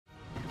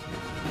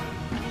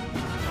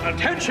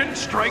Attention,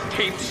 Strike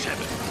Team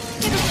 7.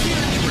 It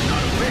appears you were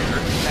not aware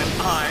that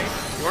I,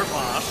 your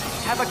boss,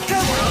 have a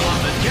camera on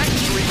the Deck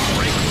 3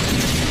 break room.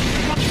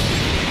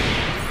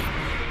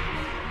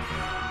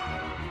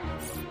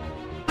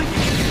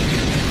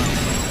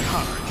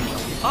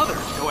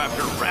 Others go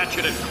after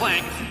Ratchet and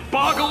Clank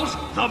boggles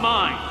the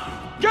mind.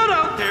 Get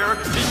out there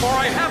before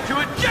I have to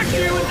eject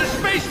you into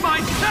space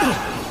myself!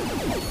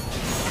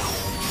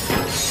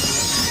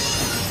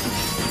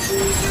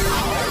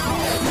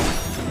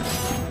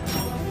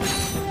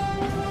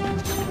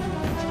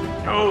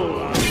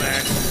 Hold on,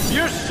 man.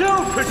 You're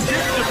so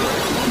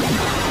predictable!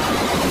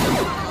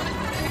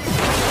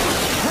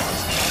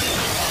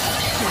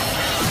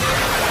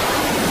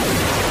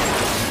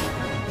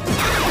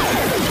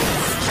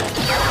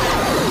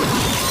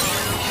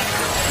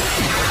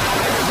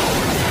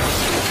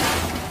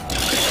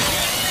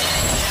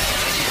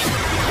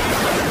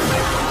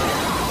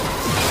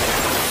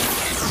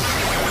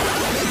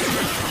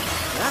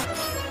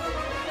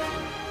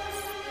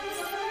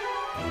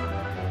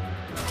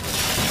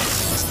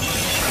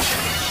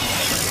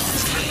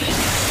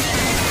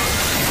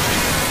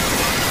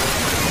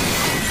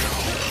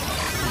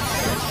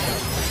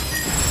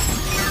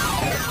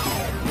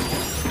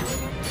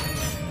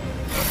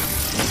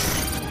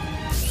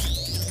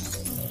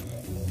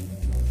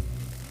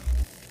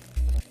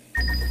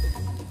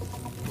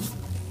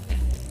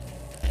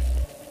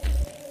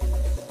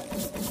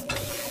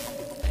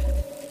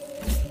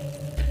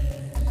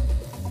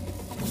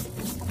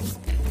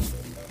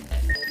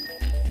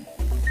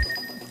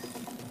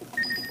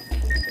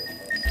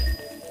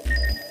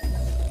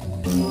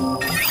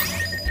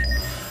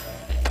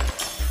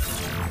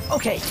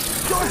 Okay,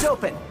 door's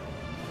open.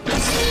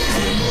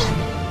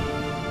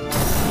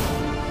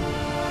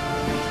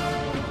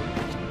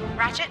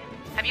 Ratchet,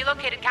 have you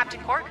located Captain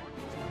Qwark?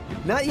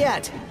 Not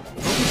yet.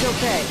 Hope he's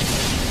okay.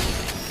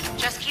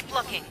 Just keep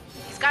looking.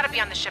 He's got to be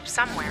on the ship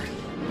somewhere.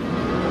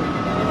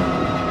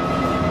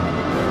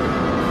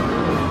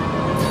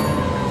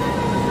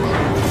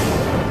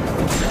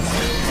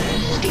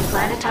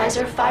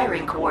 Deplanetizer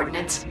firing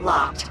coordinates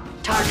locked.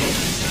 Target,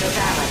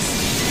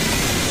 Novalis.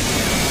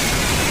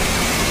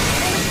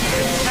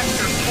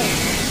 Sector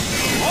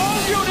 4. All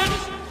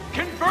units,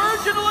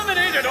 converge and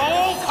eliminate at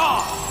all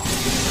costs!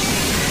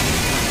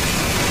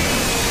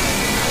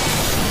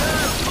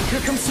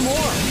 Here comes some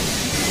more.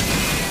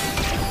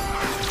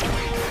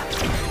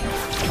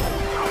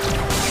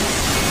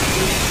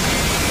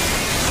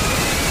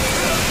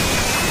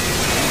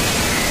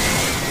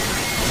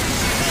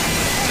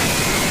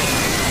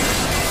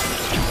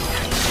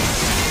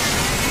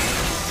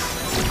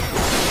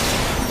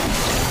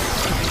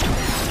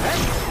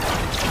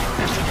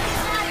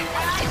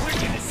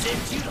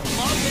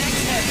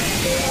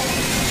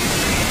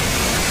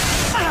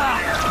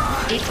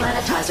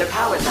 Deplanetizer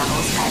power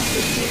levels at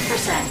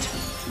 15%.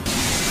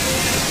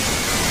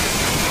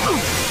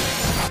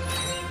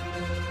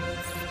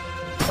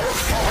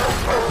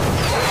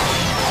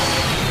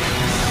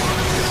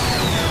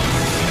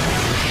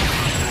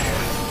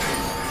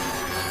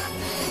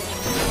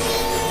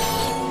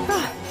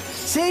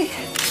 See?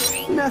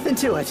 Nothing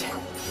to it.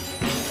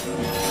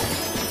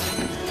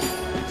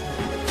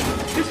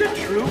 Is it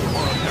true,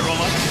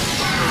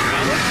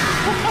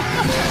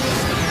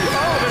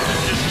 Oh, this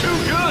is just too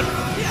good!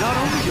 Not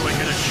only do I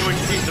get a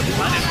choice piece of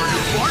planet for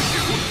new Qwark,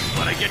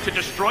 but I get to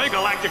destroy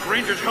Galactic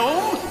Ranger's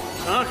home?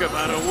 Talk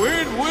about a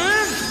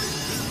win-win!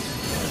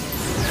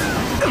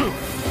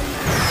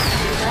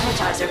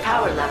 Deplanetizer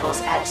power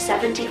levels at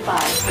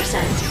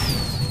 75%.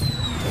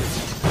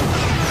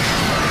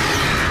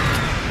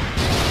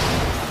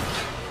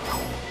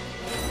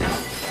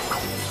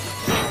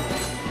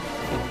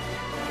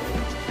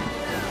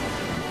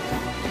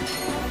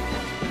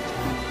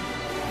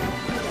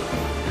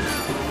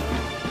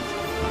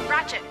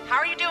 How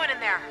are you doing in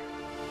there?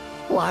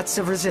 Lots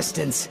of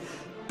resistance,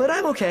 but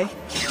I'm okay.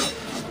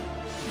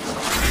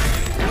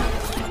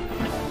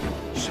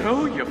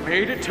 So you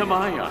made it to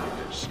my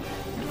islands.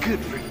 Good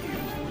for you.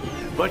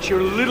 But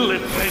your little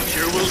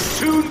adventure will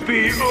soon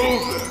be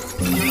over.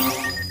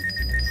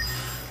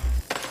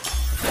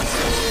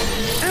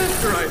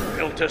 After I've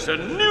built us a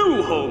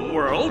new home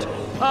world,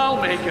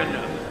 I'll make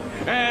another.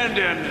 And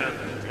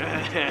another.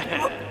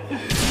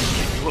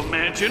 Can you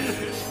imagine?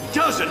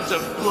 Dozens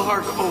of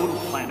Blarg-owned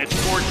planets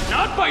forged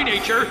not by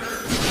nature,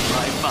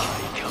 by my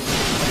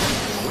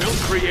company. We'll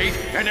create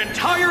an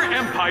entire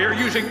empire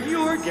using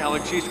your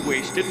galaxy's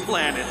wasted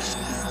planets.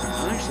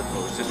 I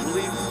suppose this will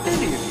leave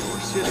many of your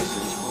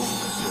citizens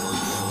homeless or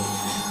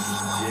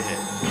dead.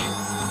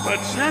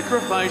 But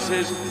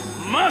sacrifices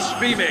must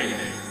be made.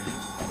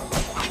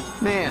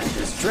 Man,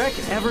 does Drek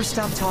ever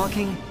stop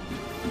talking?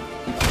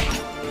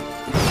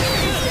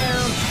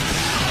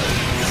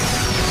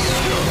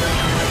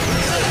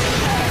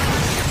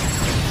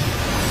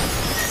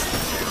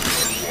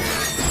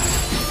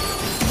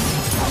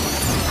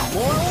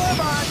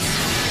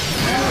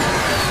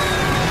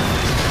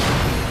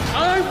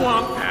 I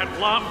want that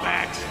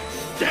Lombax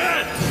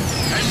dead!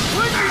 And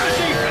bring me the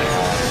defense!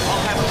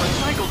 I'll have it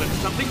recycled into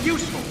something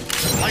useful,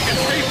 like a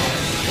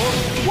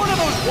staple or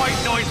those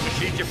white noise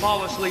machines you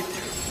fall asleep to.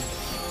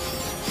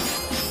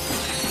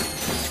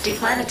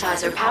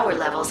 Deplanetizer power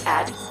levels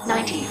at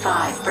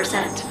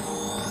 95%.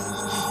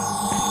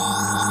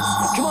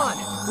 Come on,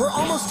 we're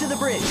almost to the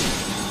bridge.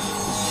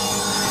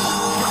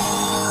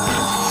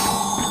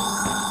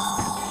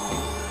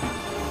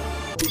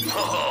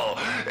 Oh,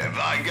 have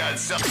I got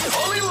something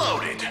fully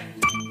loaded?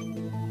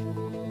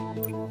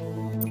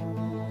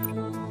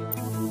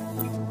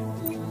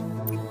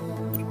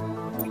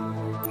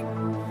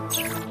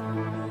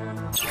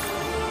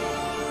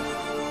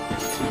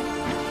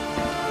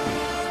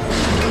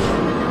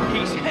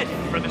 He's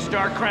heading for the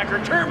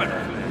Starcracker terminal.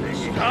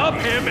 Stop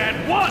him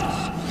at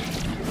once!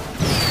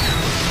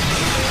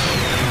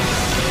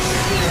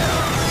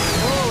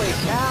 Holy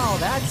cow,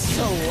 that's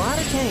a lot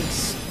of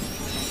tanks.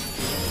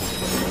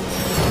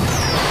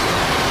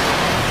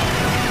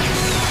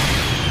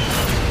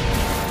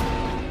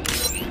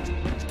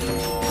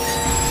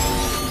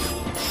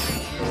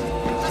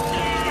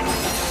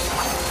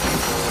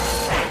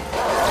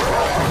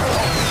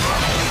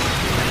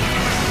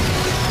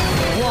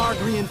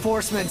 Qwark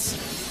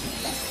reinforcements.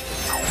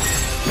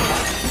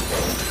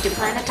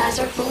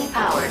 Deplanetizer fully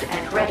powered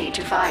and ready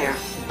to fire.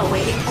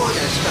 Awaiting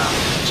orders from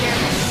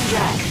Chairman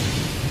Drek.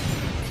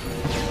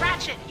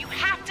 Ratchet, you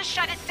have to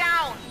shut it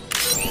down!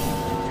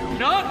 Do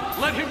not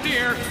let him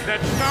near that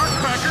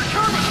Starcracker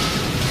terminal!